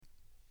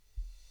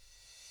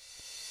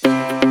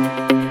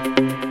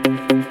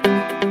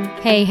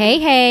Hey, hey,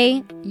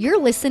 hey. You're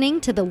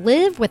listening to the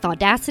Live with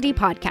Audacity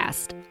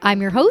podcast.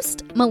 I'm your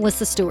host,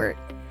 Melissa Stewart.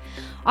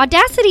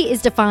 Audacity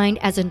is defined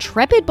as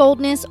intrepid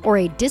boldness or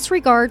a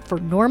disregard for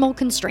normal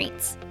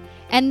constraints.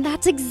 And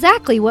that's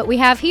exactly what we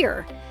have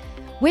here.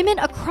 Women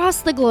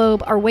across the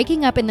globe are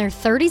waking up in their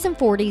 30s and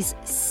 40s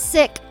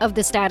sick of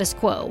the status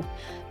quo.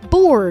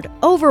 Bored,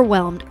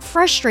 overwhelmed,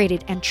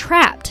 frustrated, and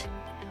trapped.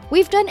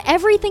 We've done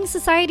everything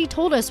society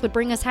told us would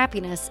bring us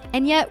happiness,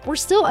 and yet we're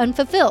still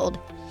unfulfilled.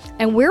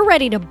 And we're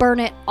ready to burn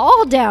it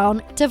all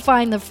down to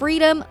find the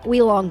freedom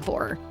we long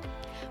for.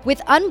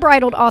 With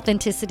unbridled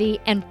authenticity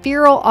and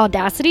feral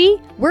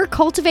audacity, we're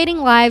cultivating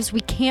lives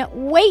we can't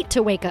wait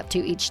to wake up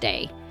to each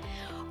day.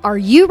 Are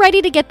you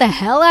ready to get the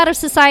hell out of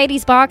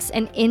society's box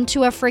and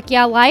into a frick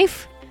yeah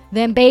life?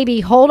 Then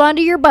baby, hold on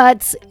to your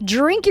butts,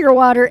 drink your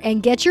water,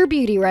 and get your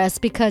beauty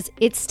rest because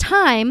it's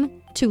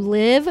time to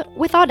live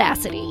with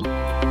audacity.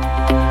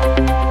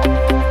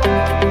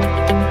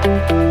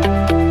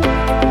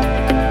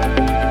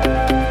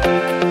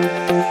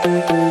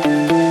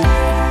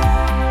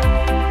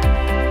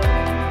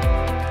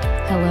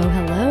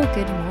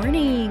 Good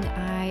morning.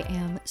 I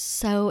am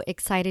so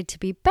excited to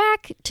be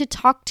back to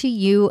talk to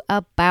you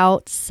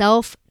about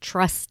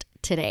self-trust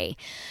today.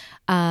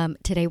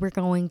 Today we're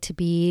going to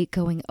be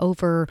going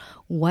over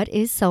what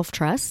is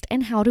self-trust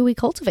and how do we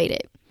cultivate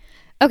it.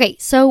 Okay,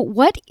 so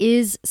what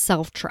is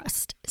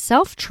self-trust?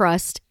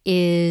 Self-trust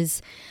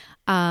is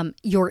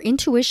your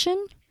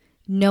intuition,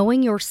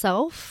 knowing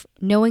yourself,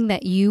 knowing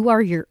that you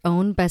are your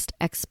own best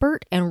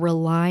expert and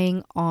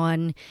relying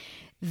on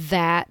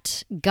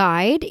that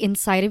guide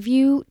inside of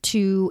you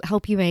to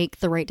help you make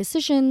the right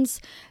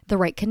decisions, the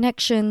right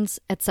connections,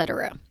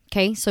 etc.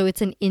 Okay, so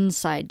it's an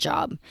inside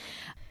job.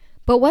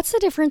 But what's the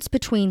difference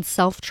between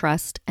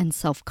self-trust and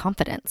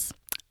self-confidence?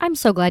 I'm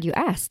so glad you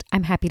asked.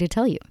 I'm happy to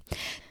tell you.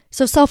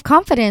 So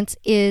self-confidence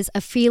is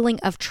a feeling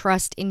of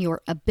trust in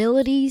your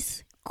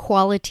abilities,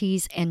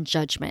 qualities, and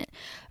judgment.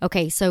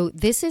 Okay, so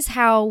this is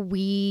how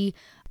we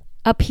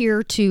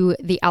appear to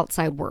the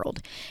outside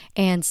world.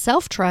 And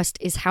self-trust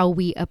is how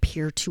we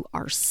appear to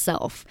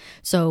ourself.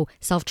 So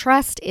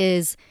self-trust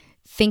is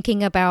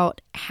thinking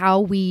about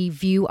how we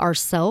view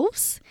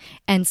ourselves,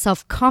 and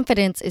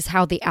self-confidence is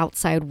how the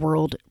outside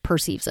world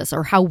perceives us,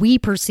 or how we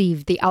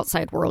perceive the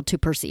outside world to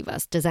perceive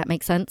us. Does that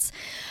make sense?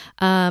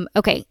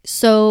 Okay,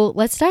 so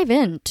let's dive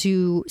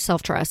into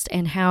self-trust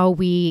and how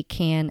we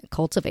can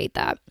cultivate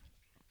that.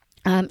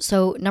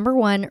 So number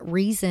one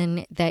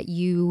reason that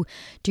you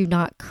do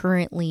not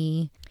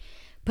currently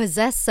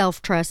possess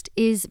self-trust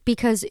is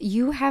because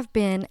you have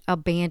been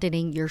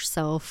abandoning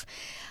yourself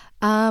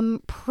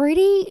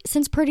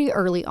since pretty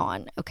early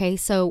on. Okay,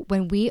 so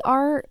when we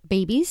are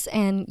babies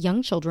and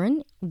young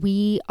children,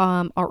 we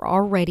are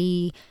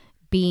already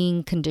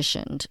being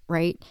conditioned,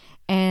 right?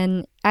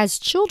 And as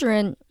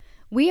children,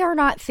 we are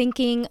not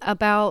thinking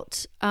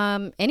about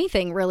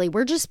anything really.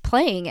 We're just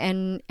playing,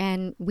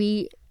 and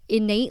we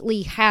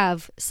innately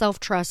have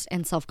self-trust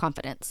and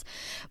self-confidence.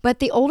 But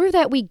the older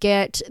that we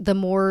get, the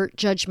more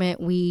judgment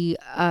we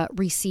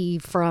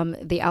receive from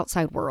the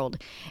outside world.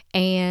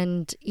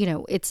 And,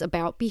 it's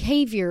about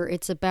behavior.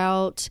 It's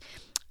about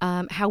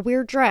how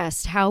we're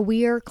dressed, how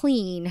we are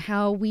clean,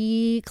 how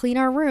we clean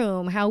our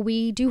room, how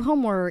we do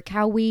homework,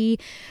 how we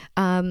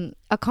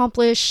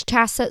accomplish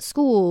tasks at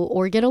school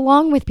or get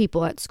along with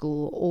people at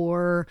school,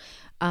 or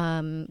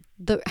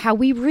how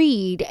we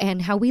read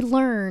and how we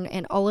learn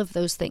and all of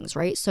those things,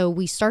 right? So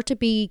we start to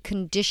be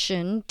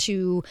conditioned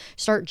to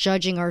start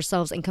judging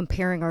ourselves and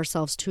comparing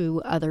ourselves to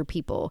other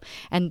people.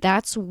 And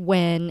that's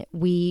when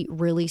we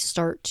really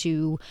start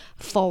to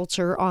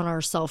falter on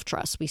our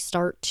self-trust. We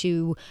start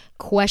to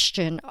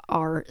question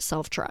our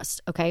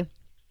self-trust, okay?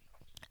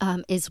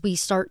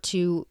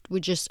 We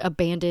just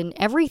abandon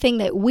everything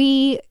that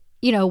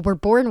we're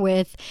born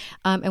with,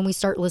 and we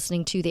start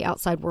listening to the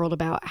outside world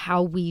about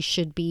how we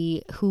should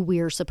be, who we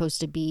are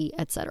supposed to be,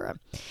 etc.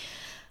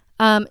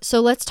 So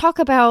let's talk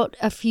about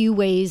a few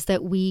ways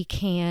that we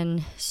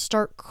can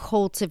start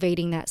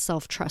cultivating that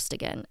self-trust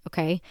again,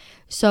 okay?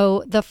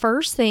 So the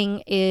first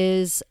thing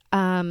is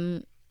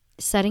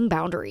setting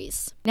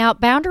boundaries. Now,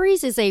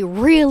 boundaries is a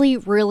really,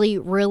 really,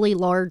 really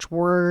large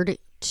word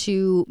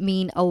to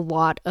mean a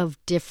lot of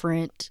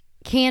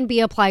can be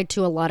applied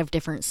to a lot of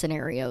different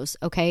scenarios,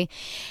 okay?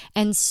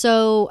 And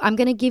so I'm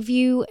going to give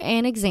you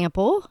an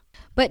example,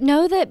 but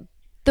know that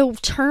the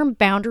term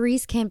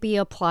boundaries can be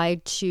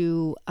applied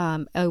to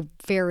a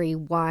very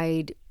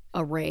wide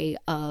array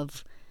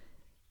of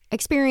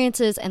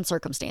experiences and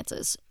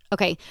circumstances.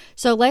 Okay,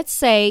 so let's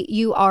say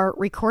you are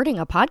recording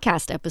a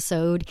podcast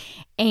episode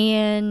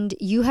and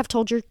you have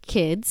told your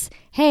kids,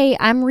 hey,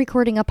 I'm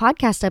recording a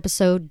podcast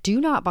episode.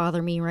 Do not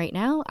bother me right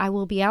now. I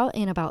will be out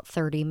in about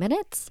 30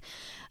 minutes.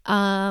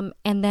 And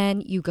then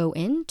you go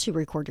in to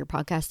record your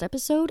podcast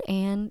episode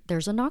and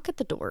there's a knock at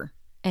the door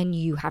and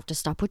you have to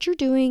stop what you're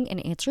doing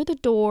and answer the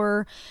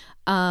door.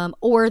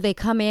 Or they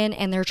come in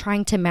and they're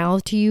trying to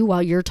mouth to you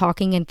while you're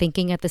talking and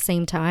thinking at the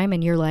same time.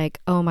 And you're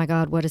like, oh my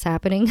God, what is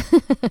happening?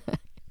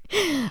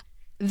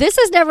 This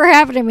has never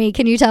happened to me.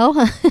 Can you tell?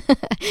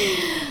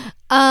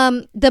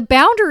 The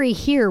boundary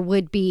here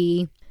would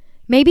be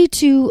maybe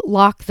to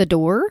lock the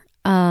door.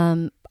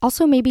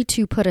 Also, maybe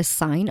to put a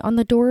sign on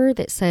the door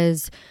that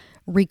says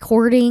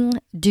recording,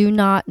 do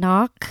not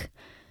knock,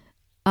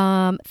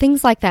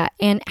 things like that.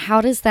 And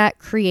how does that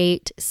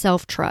create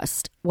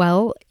self-trust?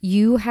 Well,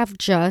 you have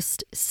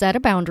just set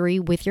a boundary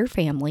with your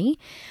family.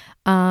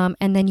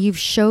 And then you've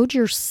showed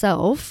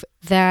yourself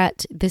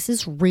that this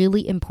is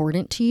really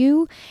important to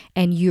you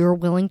and you're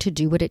willing to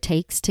do what it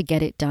takes to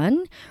get it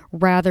done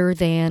rather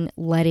than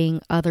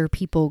letting other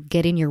people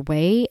get in your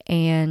way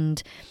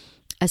and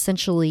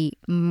essentially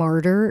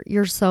martyr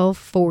yourself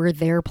for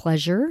their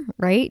pleasure,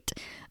 right?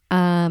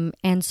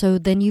 And so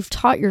then you've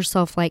taught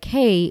yourself like,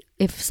 hey,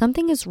 if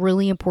something is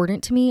really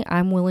important to me,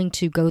 I'm willing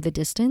to go the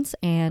distance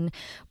and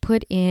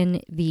put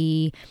in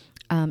the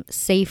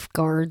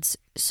safeguards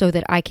so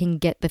that I can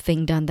get the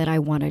thing done that I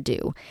want to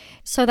do.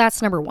 So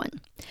that's number one.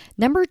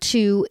 Number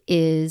two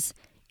is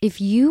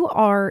if you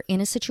are in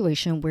a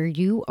situation where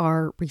you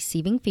are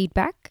receiving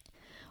feedback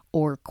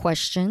or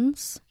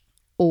questions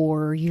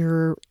or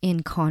you're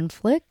in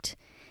conflict,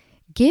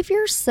 give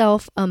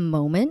yourself a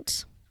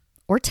moment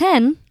or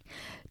 10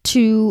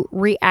 to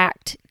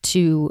react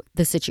to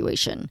the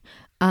situation.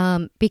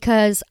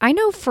 Because I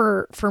know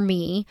for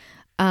me,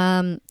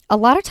 a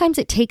lot of times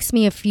it takes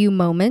me a few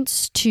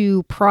moments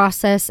to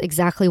process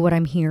exactly what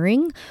I'm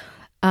hearing,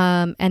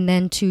 and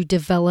then to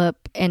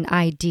develop an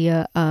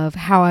idea of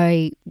how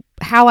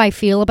I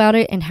feel about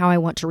it and how I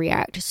want to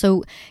react.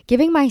 So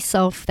giving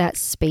myself that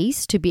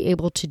space to be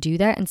able to do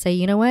that and say,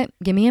 you know what,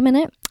 give me a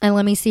minute and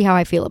let me see how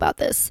I feel about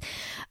this.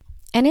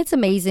 And it's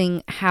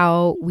amazing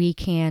how we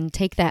can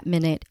take that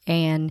minute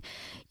and,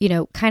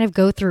 kind of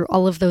go through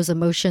all of those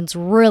emotions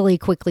really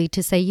quickly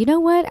to say, you know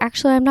what,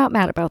 actually, I'm not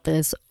mad about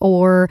this.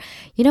 Or,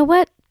 you know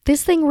what,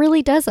 this thing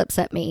really does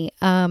upset me.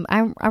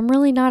 I'm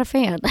really not a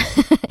fan.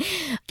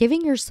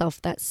 Giving yourself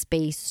that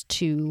space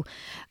to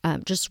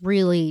just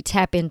really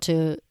tap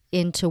into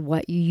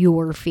what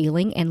you're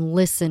feeling and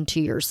listen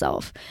to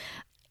yourself.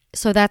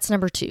 So that's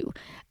number two.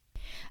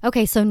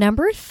 Okay, so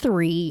number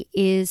three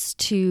is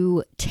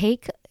to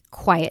take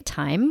quiet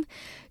time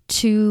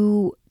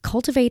to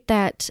cultivate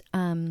that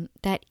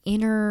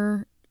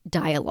inner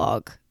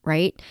dialogue,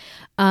 right?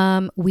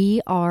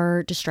 We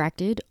are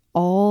distracted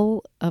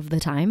all of the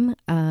time.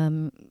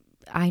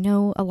 I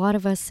know a lot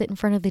of us sit in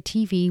front of the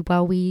TV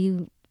while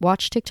we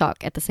watch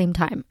TikTok at the same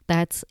time.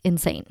 That's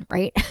insane,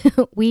 right?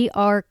 We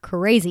are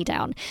crazy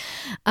town.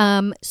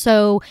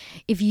 So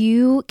if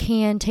you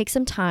can take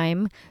some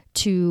time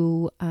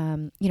to,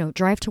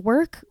 drive to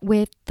work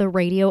with the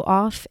radio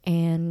off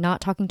and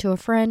not talking to a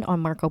friend on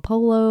Marco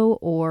Polo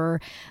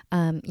or,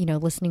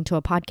 listening to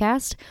a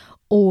podcast,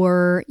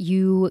 or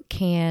you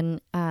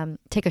can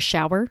take a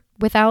shower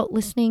without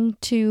listening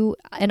to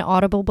an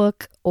Audible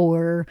book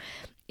or,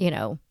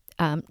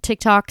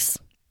 TikToks.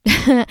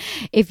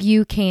 If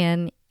you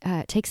can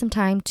take some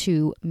time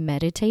to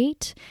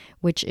meditate,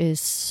 which is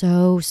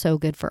so, so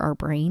good for our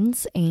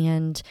brains,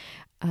 and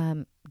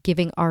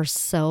giving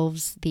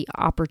ourselves the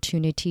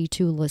opportunity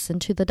to listen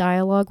to the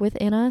dialogue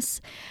within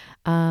us.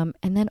 And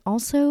then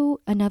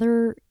also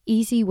another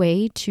easy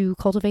way to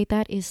cultivate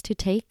that is to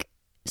take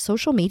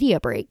social media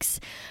breaks.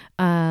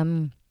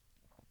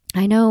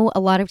 I know a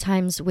lot of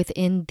times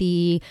within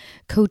the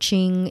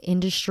coaching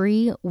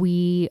industry,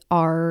 we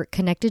are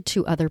connected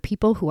to other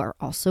people who are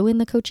also in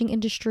the coaching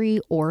industry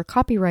or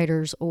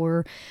copywriters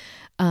or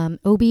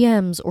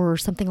OBMs or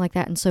something like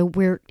that. And so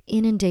we're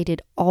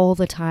inundated all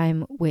the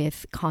time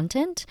with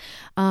content.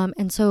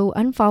 And so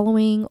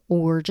unfollowing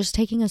or just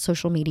taking a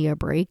social media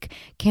break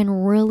can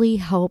really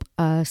help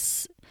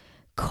us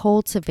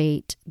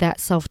cultivate that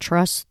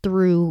self-trust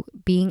through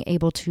being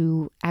able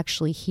to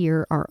actually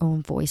hear our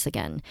own voice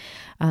again.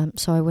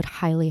 So I would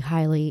highly,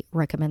 highly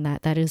recommend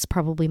that. That is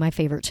probably my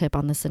favorite tip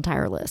on this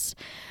entire list.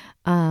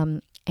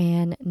 And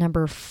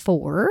number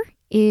 4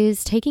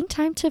 is taking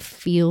time to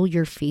feel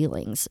your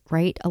feelings,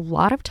 right? A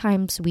lot of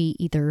times we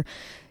either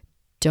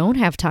don't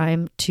have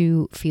time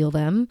to feel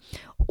them,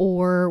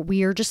 or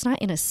we are just not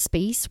in a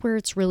space where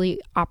it's really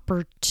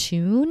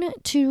opportune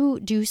to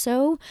do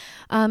so.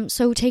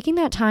 So taking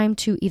that time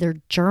to either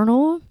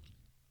journal,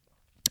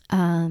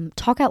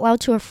 talk out loud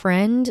to a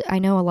friend. I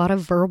know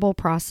verbal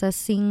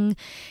processing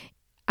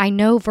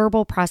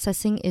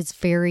is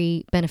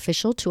very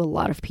beneficial to a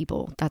lot of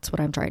people. That's what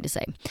I'm trying to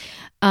say.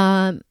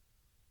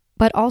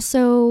 But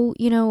also,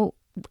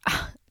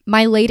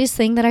 my latest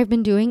thing that I've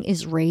been doing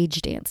is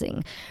rage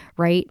dancing,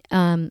 right?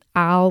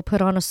 I'll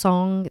put on a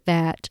song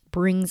that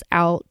brings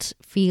out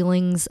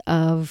feelings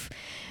of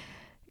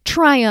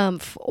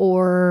triumph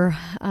or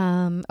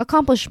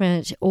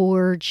accomplishment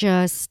or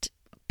just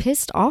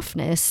pissed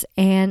offness,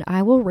 and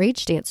I will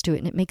rage dance to it,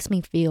 and it makes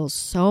me feel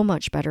so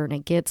much better, and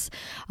it gets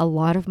a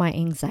lot of my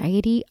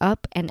anxiety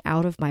up and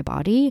out of my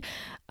body.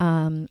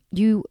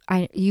 You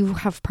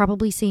have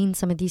probably seen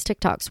some of these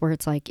TikToks where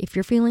it's like, if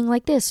you're feeling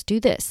like this, do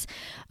this.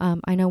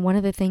 I know one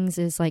of the things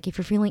is like, if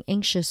you're feeling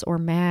anxious or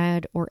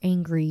mad or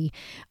angry,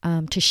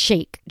 just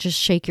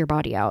shake your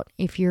body out.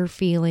 If you're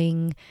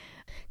feeling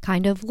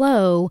kind of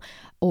low,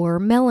 or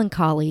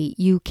melancholy,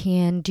 you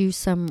can do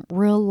some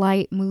real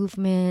light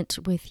movement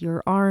with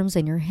your arms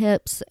and your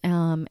hips,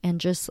 and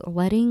just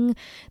letting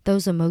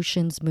those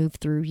emotions move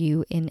through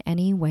you in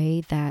any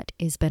way that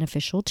is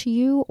beneficial to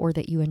you or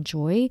that you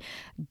enjoy.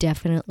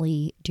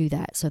 Definitely do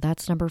that. So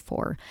that's number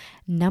 4.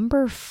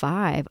 Number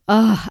 5.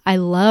 Oh, I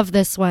love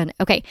this one.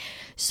 Okay,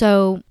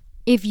 so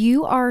if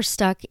you are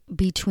stuck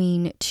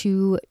between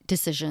 2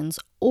 decisions,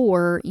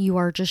 or you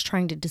are just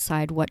trying to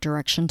decide what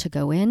direction to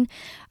go in,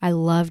 I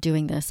love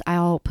doing this.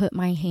 I'll put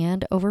my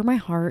hand over my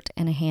heart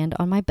and a hand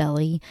on my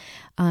belly,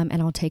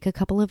 and I'll take a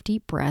couple of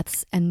deep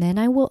breaths, and then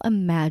I will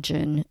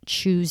imagine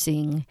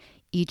choosing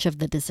each of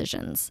the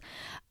decisions.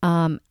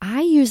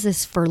 I use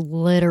this for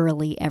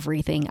literally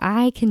everything.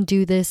 I can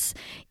do this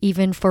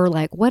even for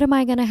like, what am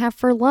I going to have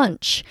for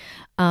lunch?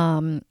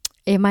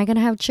 Am I going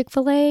to have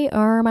Chick-fil-A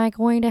or am I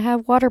going to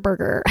have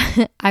Whataburger?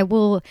 I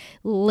will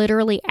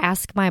literally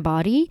ask my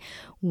body,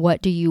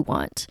 what do you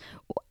want?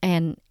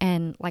 And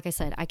like I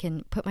said, I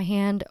can put my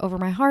hand over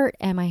my heart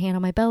and my hand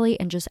on my belly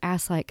and just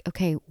ask like,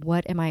 okay,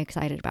 what am I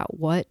excited about?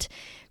 What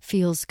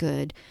feels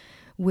good?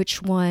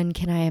 Which one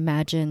can I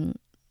imagine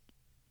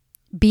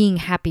being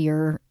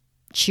happier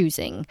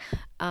choosing?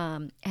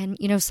 And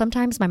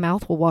sometimes my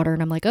mouth will water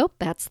and I'm like, oh,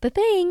 that's the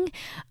thing.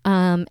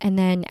 And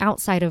then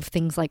outside of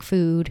things like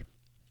food,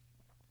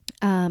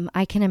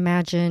 I can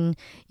imagine,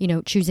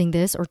 choosing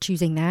this or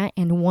choosing that,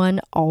 and one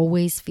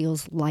always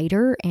feels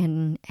lighter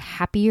and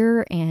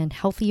happier and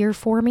healthier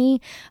for me.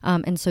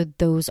 And so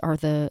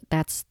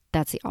that's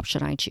the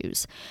option I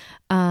choose.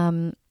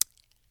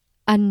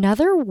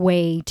 Another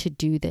way to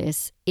do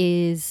this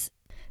is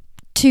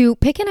to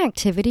pick an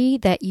activity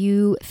that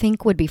you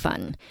think would be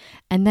fun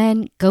and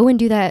then go and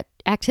do that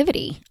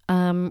activity.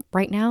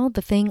 Right now,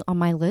 the thing on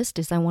my list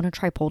is I want to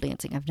try pole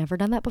dancing. I've never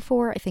done that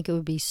before. I think it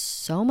would be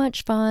so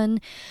much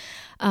fun.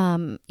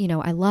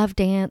 I love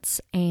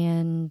dance,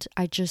 and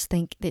I just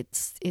think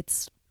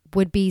it's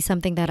would be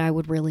something that I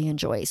would really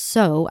enjoy.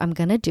 So I'm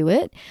going to do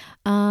it.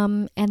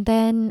 And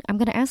then I'm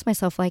going to ask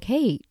myself like,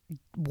 hey,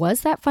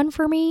 was that fun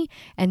for me?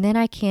 And then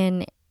I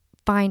can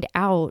find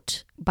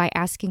out by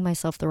asking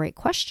myself the right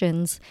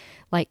questions,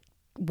 like,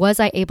 was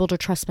I able to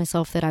trust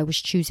myself that I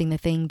was choosing the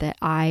thing that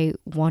I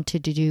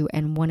wanted to do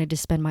and wanted to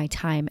spend my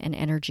time and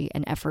energy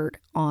and effort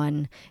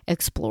on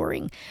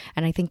exploring?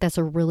 And I think that's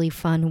a really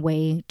fun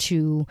way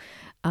to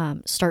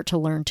start to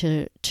learn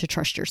to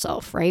trust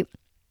yourself, right?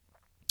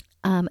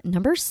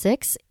 Number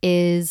 6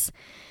 is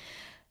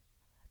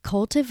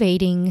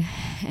cultivating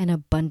an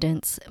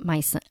abundance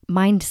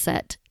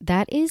mindset.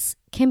 That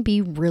can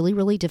be really,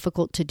 really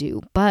difficult to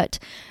do, but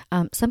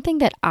something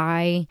that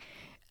I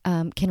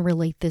can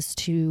relate this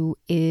to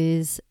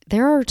is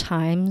there are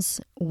times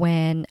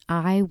when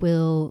I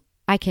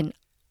can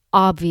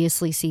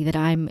obviously see that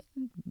I'm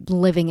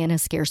living in a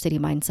scarcity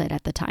mindset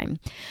at the time.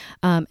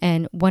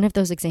 And one of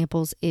those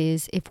examples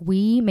is if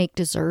we make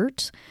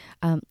dessert,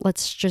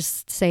 let's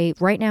just say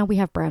right now we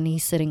have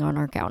brownies sitting on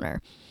our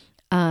counter.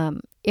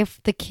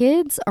 If the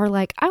kids are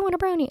like, I want a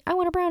brownie, I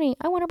want a brownie,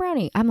 I want a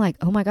brownie, I'm like,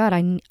 oh my God,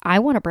 I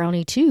want a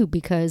brownie too,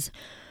 because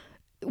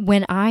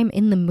when I'm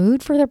in the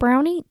mood for the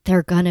brownie,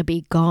 they're gonna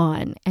be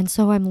gone. And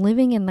so I'm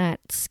living in that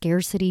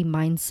scarcity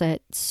mindset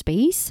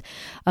space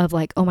of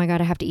like, oh my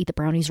God, I have to eat the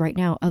brownies right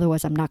now,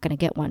 otherwise I'm not gonna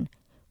get one.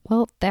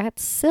 Well,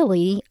 that's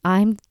silly.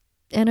 I'm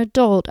an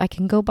adult. I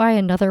can go buy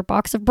another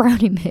box of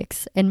brownie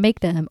mix and make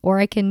them, or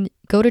I can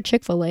go to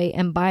Chick-fil-A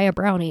and buy a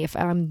brownie if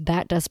I'm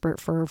that desperate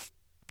for a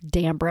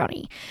damn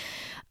brownie.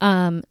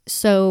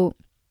 So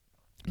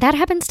that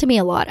happens to me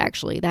a lot,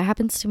 actually. That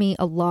happens to me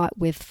a lot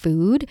with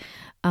food.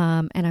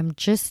 And I'm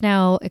just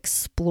now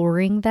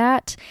exploring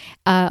that.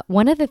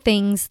 One of the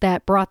things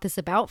that brought this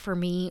about for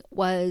me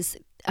was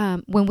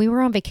when we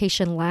were on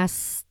vacation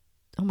was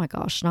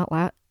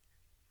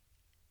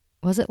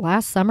it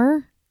last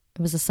summer?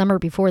 It was the summer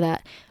before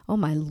that. Oh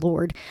my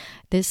Lord.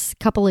 This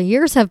couple of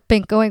years have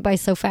been going by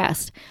so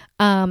fast.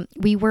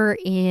 We were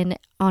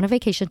on a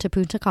vacation to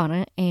Punta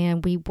Cana,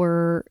 and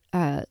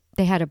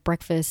they had a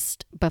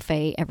breakfast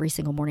buffet every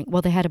single morning.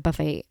 Well, they had a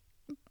buffet,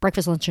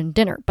 breakfast, lunch, and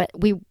dinner, but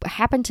we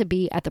happened to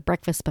be at the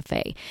breakfast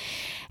buffet.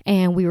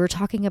 And we were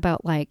talking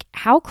about like,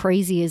 how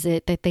crazy is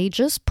it that they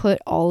just put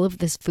all of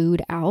this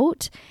food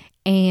out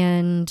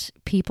and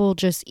people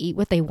just eat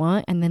what they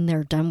want and then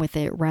they're done with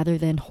it, rather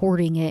than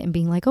hoarding it and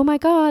being like, oh my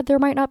God, there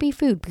might not be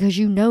food, because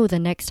the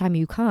next time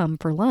you come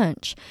for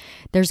lunch,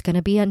 there's going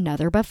to be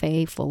another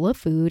buffet full of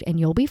food and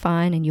you'll be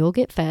fine and you'll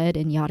get fed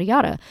and yada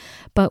yada.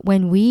 But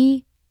when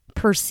we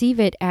perceive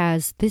it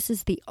as this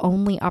is the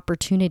only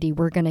opportunity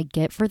we're going to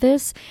get for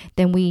this,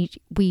 then we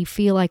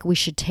feel like we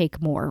should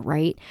take more,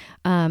 right?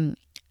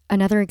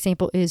 Another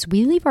example is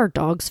we leave our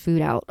dog's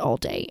food out all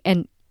day.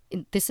 And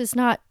this is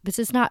not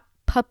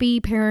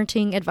puppy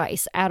parenting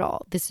advice at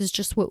all. This is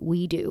just what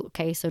we do.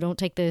 Okay. So don't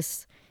take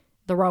this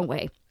the wrong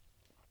way.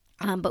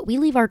 But we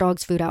leave our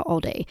dog's food out all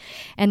day,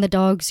 and the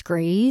dogs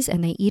graze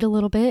and they eat a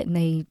little bit and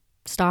they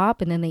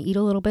stop, and then they eat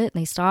a little bit and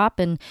they stop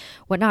and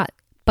whatnot.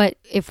 But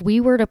if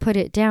we were to put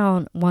it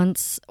down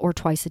once or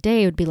twice a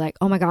day, it would be like,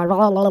 oh my God,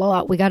 blah, blah, blah,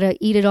 blah. We got to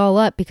eat it all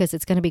up because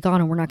it's going to be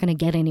gone and we're not going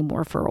to get any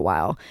more for a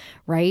while,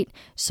 right?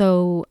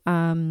 So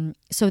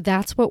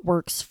that's what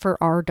works for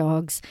our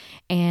dogs.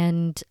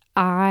 And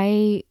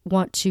I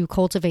want to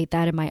cultivate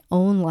that in my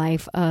own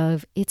life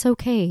of, it's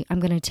okay.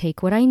 I'm going to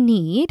take what I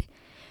need.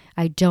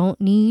 I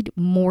don't need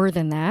more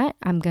than that.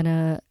 I'm going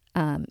to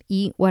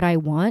eat what I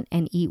want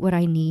and eat what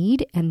I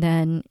need. And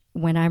then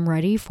when I'm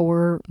ready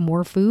for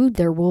more food,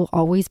 there will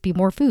always be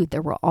more food.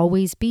 There will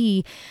always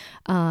be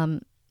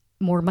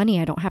more money.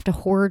 I don't have to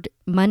hoard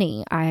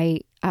money.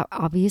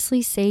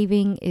 Obviously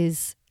saving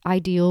is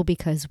ideal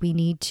because we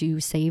need to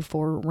save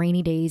for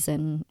rainy days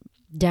and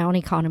down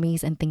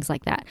economies and things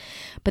like that.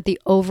 But the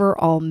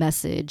overall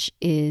message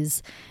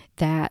is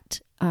that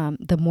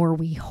the more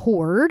we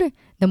hoard,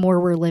 the more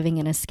we're living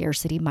in a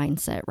scarcity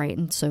mindset, right?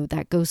 And so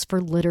that goes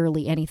for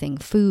literally anything: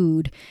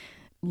 food,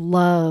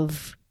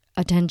 love,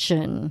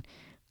 attention,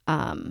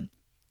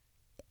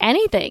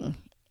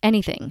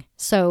 anything.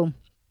 So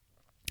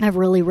I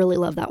really, really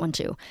love that one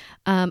too.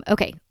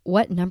 Okay,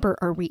 what number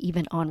are we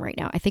even on right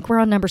now? I think we're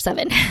on number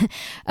 7.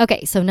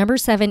 Okay, so number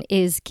 7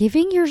 is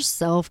giving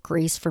yourself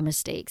grace for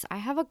mistakes. I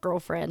have a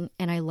girlfriend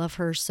and I love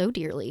her so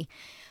dearly,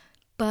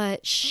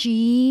 but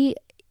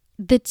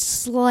the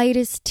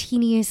slightest,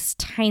 teeniest,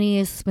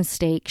 tiniest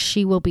mistake,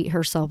 she will beat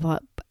herself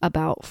up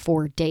about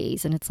for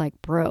days. And it's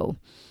like, bro,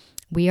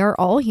 we are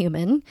all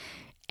human.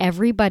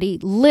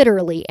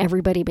 Literally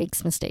everybody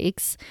makes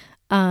mistakes.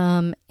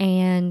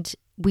 And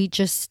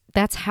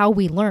that's how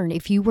we learn.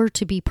 If you were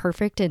to be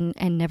perfect and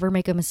never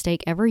make a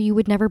mistake ever, you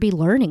would never be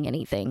learning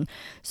anything.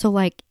 So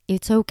like,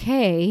 it's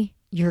okay.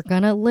 You're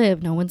going to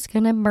live. No one's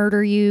going to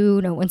murder you.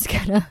 No one's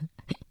going to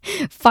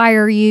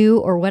fire you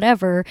or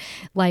whatever.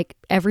 Like,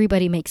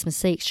 everybody makes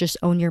mistakes. Just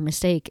own your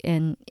mistake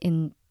and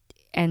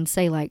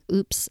say like,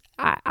 oops,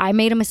 I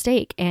made a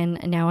mistake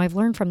and now I've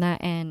learned from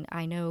that, and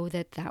I know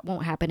that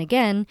won't happen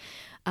again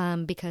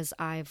because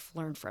I've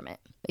learned from it.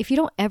 If you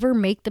don't ever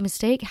make the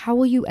mistake, how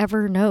will you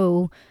ever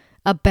know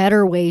a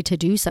better way to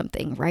do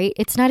something, right?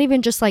 It's not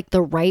even just like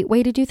the right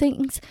way to do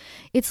things.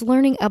 It's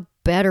learning a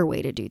better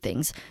way to do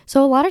things.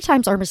 So a lot of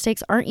times our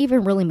mistakes aren't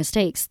even really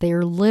mistakes.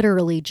 They're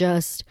literally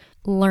just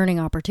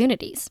learning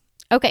opportunities.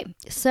 Okay,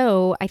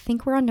 so I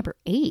think we're on number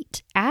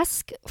 8.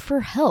 Ask for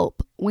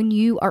help when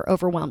you are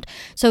overwhelmed.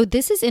 So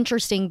this is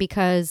interesting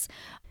because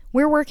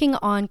we're working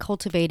on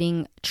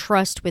cultivating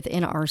trust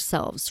within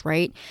ourselves,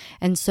 right?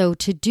 And so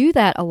to do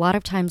that, a lot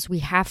of times we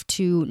have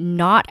to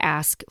not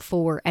ask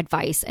for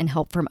advice and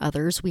help from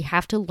others. We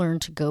have to learn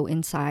to go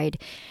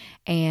inside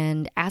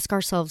and ask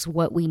ourselves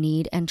what we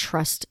need and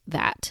trust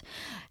that.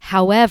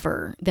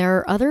 However, there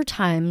are other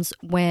times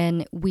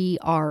when we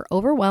are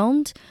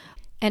overwhelmed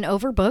and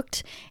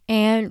overbooked,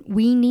 and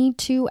we need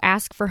to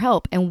ask for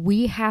help, and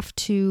we have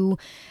to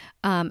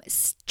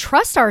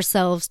trust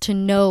ourselves to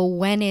know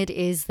when it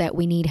is that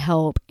we need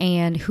help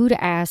and who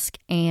to ask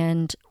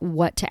and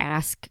what to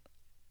ask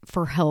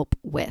for help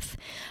with.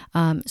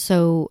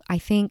 So I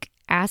think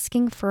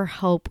asking for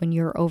help when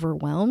you're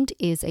overwhelmed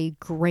is a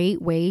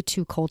great way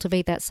to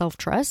cultivate that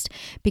self-trust,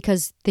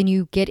 because then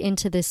you get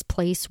into this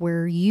place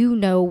where you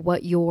know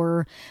what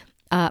your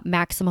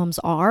maximums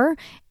are,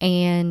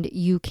 and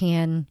you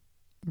can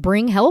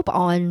bring help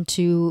on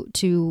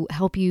to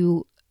help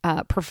you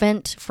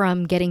prevent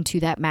from getting to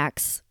that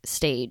max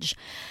stage.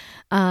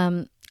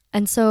 And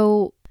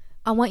so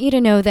I want you to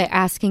know that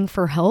asking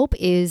for help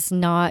is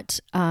not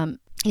a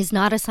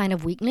sign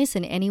of weakness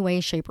in any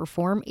way, shape, or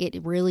form.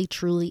 It really,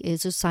 truly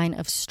is a sign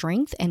of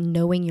strength and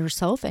knowing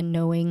yourself and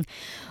knowing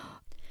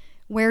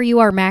where you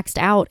are maxed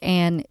out,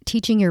 and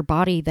teaching your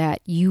body that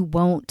you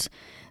won't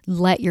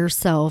let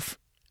yourself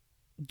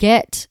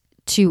get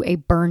to a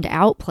burned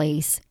out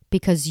place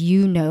because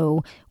you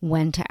know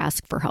when to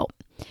ask for help.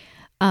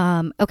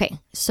 Okay,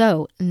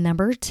 so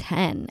number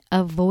 10,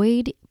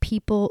 avoid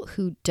people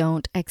who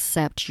don't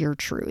accept your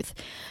truth.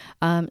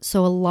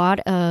 So a lot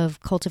of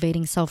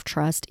cultivating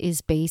self-trust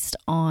is based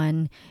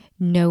on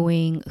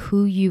knowing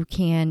who you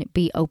can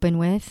be open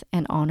with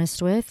and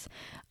honest with.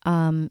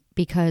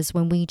 Because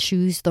when we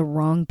choose the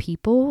wrong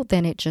people,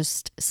 then it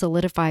just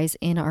solidifies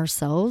in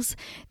ourselves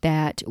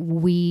that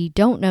we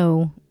don't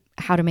know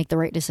how to make the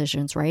right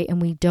decisions, right?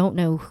 And we don't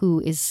know who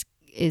is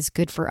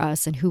good for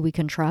us and who we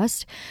can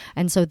trust.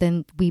 And so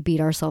then we beat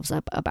ourselves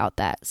up about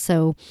that.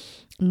 So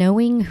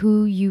knowing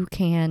who you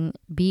can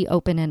be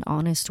open and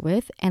honest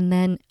with,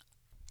 and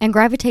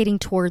gravitating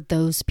toward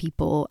those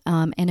people,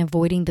 and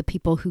avoiding the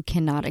people who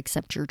cannot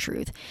accept your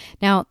truth.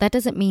 Now, that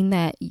doesn't mean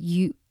that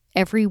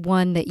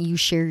everyone that you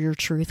share your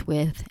truth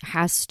with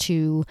has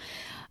to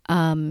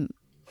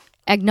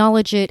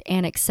acknowledge it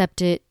and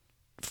accept it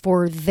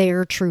for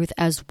their truth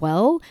as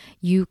well.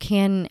 You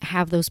can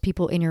have those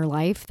people in your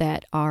life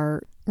that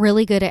are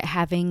really good at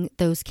having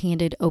those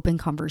candid, open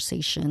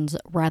conversations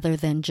rather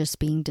than just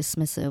being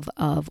dismissive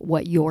of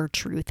what your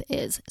truth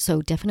is.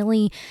 So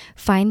definitely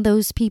find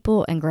those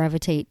people and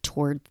gravitate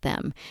toward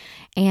them.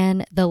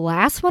 And the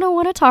last one I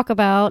want to talk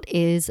about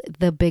is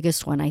the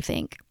biggest one, I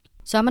think.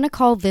 So I'm going to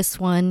call this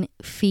one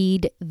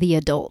Feed the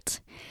Adult.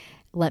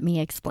 Let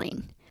me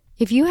explain.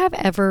 If you have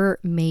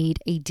ever made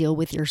a deal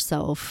with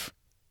yourself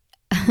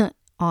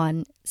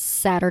on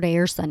Saturday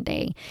or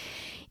Sunday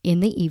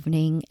in the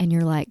evening and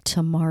you're like,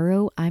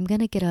 tomorrow I'm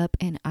going to get up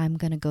and I'm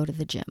going to go to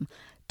the gym.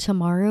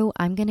 Tomorrow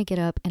I'm going to get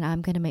up and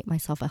I'm going to make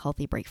myself a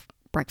healthy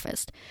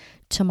breakfast.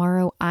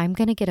 Tomorrow I'm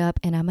going to get up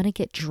and I'm going to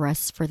get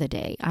dressed for the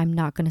day. I'm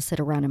not going to sit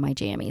around in my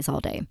jammies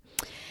all day.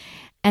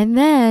 And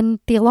then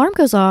the alarm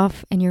goes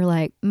off and you're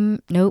like,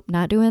 nope,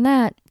 not doing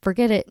that.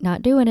 Forget it.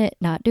 Not doing it.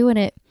 Not doing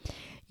it.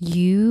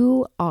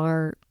 You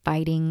are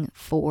fighting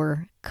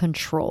for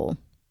control.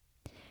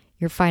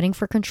 You're fighting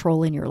for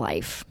control in your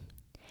life.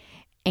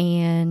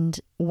 And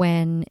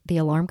when the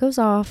alarm goes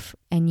off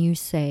and you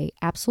say,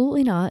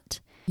 absolutely not,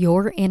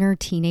 your inner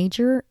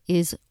teenager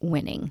is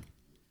winning.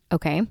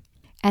 Okay?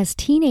 As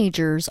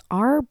teenagers,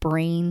 our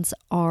brains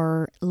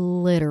are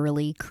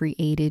literally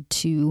created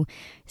to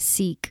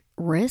seek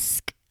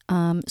risk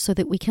so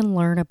that we can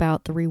learn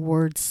about the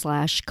rewards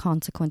 /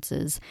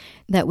 consequences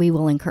that we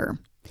will incur.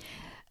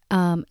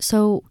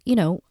 So,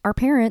 our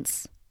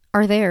parents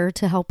are there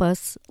to help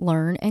us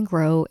learn and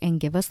grow and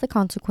give us the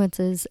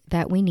consequences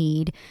that we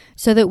need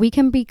so that we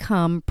can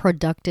become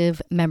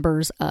productive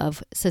members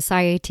of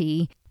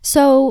society.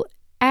 So,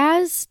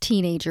 as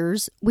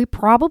teenagers, we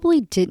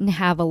probably didn't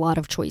have a lot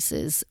of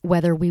choices,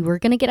 whether we were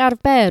going to get out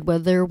of bed,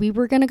 whether we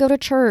were going to go to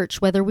church,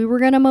 whether we were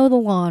going to mow the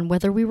lawn,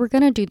 whether we were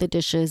going to do the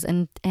dishes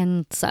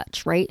and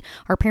such, right?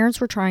 Our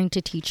parents were trying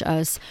to teach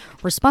us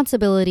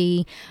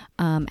responsibility,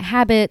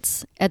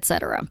 habits,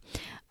 etc.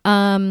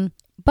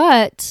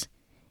 But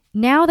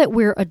now that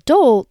we're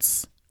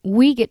adults,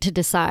 we get to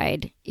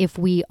decide if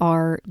we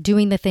are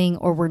doing the thing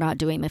or we're not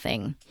doing the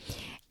thing.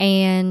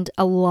 And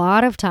a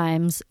lot of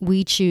times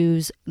we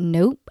choose,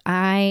 nope,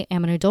 I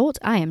am an adult.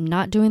 I am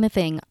not doing the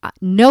thing.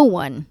 No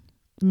one,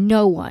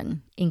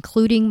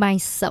 including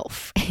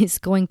myself, is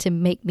going to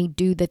make me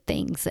do the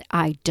things that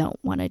I don't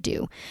want to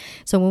do.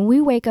 So when we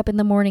wake up in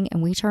the morning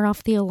and we turn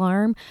off the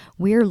alarm,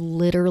 we're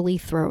literally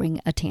throwing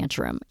a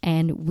tantrum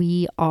and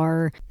we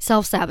are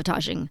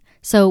self-sabotaging.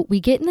 So we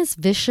get in this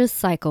vicious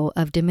cycle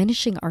of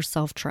diminishing our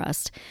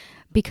self-trust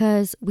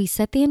because we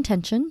set the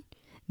intention,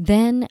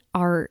 then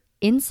our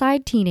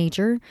inside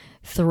teenager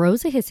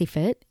throws a hissy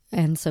fit,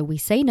 and so we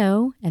say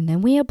no, and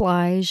then we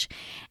oblige,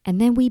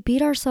 and then we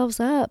beat ourselves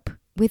up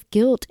with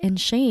guilt and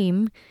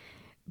shame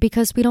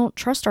because we don't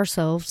trust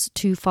ourselves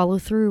to follow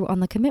through on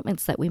the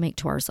commitments that we make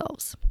to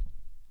ourselves.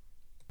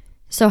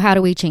 So how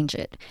do we change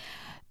it?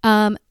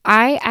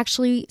 I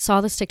actually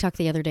saw this TikTok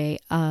the other day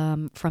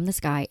from this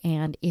guy,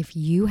 and if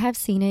you have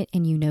seen it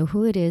and you know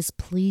who it is,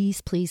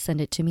 please send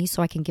it to me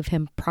so I can give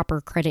him proper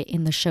credit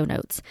in the show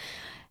notes.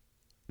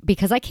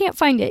 Because I can't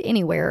find it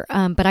anywhere,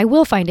 but I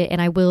will find it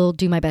and I will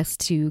do my best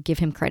to give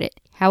him credit.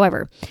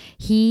 However,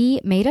 he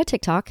made a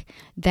TikTok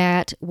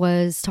that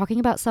was talking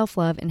about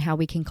self-love and how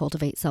we can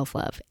cultivate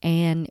self-love.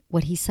 And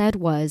what he said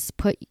was,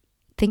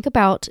 think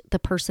about the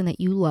person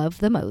that you love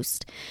the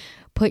most.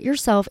 Put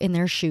yourself in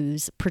their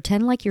shoes.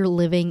 Pretend like you're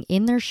living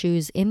in their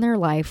shoes, in their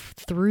life,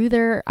 through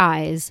their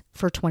eyes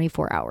for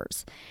 24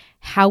 hours.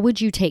 How would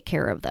you take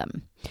care of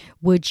them?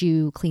 Would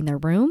you clean their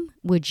room?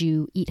 Would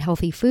you eat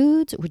healthy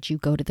foods? Would you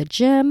go to the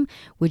gym?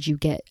 Would you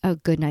get a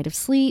good night of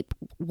sleep?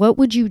 What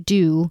would you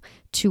do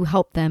to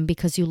help them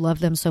because you love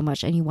them so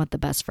much and you want the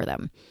best for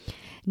them?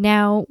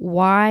 Now,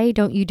 why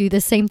don't you do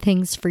the same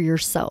things for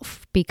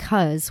yourself?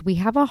 Because we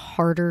have a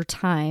harder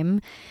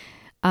time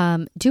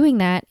doing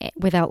that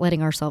without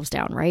letting ourselves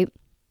down, right?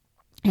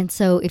 And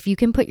so if you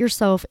can put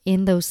yourself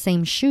in those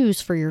same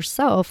shoes for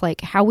yourself,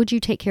 like how would you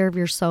take care of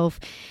yourself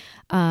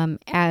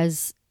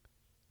as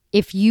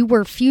if you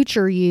were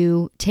future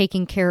you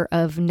taking care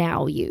of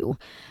now you?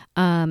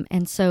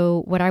 And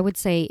so what I would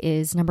say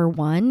is, number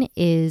one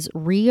is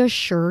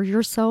reassure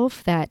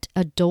yourself that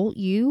adult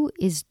you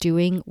is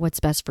doing what's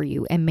best for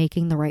you and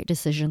making the right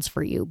decisions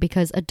for you,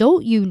 because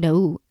adult you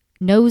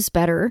knows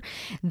better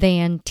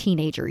than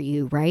teenager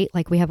you, right?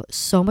 Like we have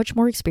so much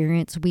more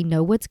experience. We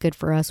know what's good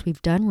for us.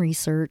 We've done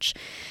research,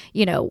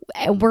 and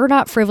we're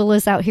not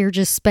frivolous out here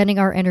just spending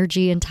our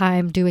energy and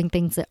time doing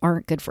things that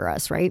aren't good for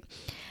us, right?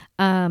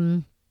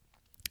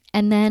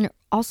 And then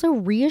also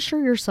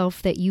reassure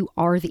yourself that you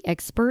are the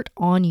expert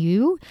on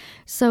you.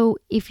 So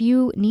if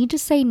you need to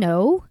say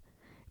no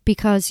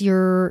because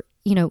you're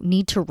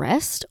need to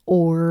rest,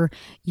 or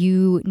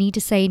you need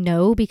to say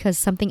no because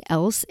something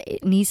else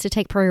needs to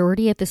take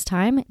priority at this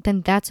time,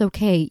 then that's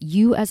okay.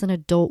 You as an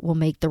adult will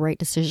make the right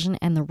decision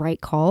and the right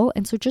call.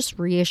 And so just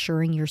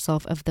reassuring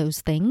yourself of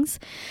those things.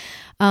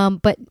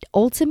 But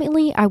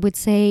ultimately, I would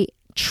say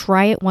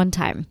try it one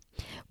time.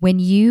 When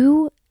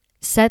you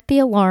set the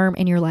alarm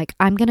and you're like,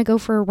 I'm going to go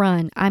for a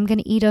run, I'm going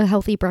to eat a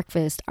healthy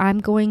breakfast, I'm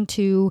going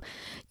to,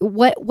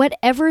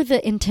 whatever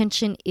the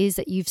intention is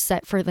that you've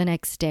set for the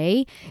next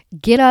day,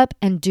 get up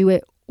and do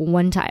it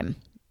one time.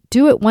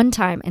 Do it one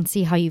time and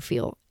see how you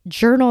feel.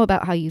 Journal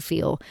about how you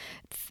feel.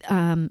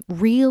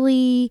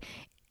 Really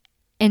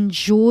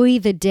enjoy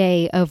the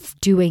day of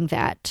doing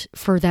that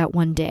for that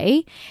one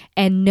day,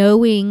 and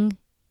knowing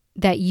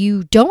that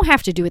you don't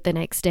have to do it the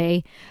next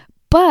day,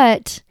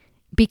 but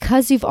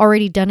because you've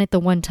already done it the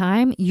one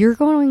time, you're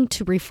going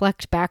to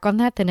reflect back on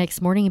that the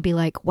next morning and be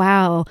like,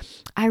 wow,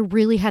 I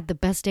really had the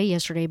best day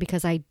yesterday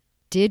because I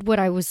did what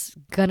I was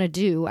going to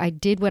do. I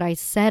did what I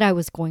said I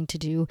was going to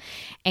do.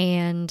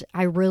 And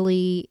I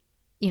really,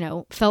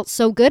 felt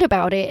so good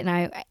about it.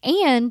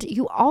 And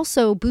you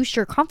also boost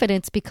your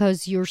confidence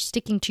because you're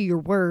sticking to your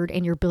word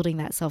and you're building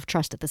that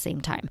self-trust at the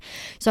same time.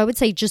 So I would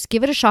say just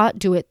give it a shot,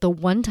 do it the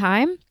one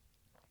time,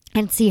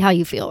 and see how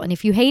you feel. And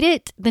if you hate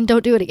it, then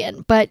don't do it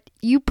again. But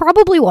you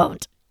probably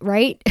won't,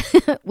 right?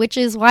 Which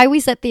is why we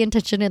set the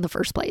intention in the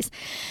first place.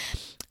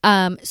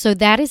 So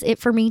that is it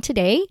for me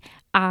today.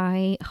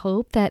 I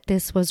hope that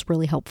this was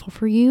really helpful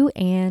for you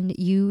and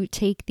you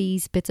take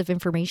these bits of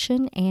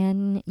information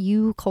and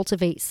you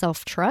cultivate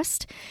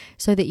self-trust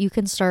so that you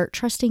can start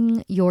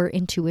trusting your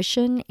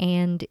intuition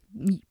and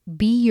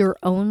be your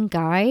own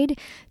guide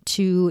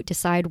to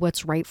decide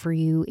what's right for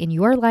you in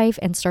your life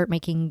and start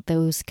making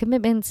those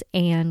commitments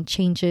and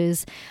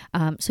changes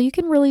so you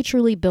can really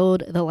truly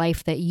build the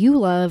life that you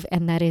love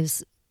and that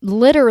is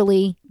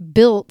literally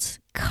built,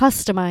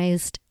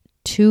 customized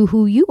to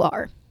who you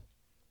are.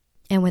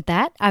 And with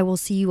that, I will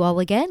see you all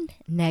again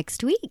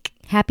next week.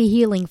 Happy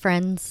healing,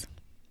 friends.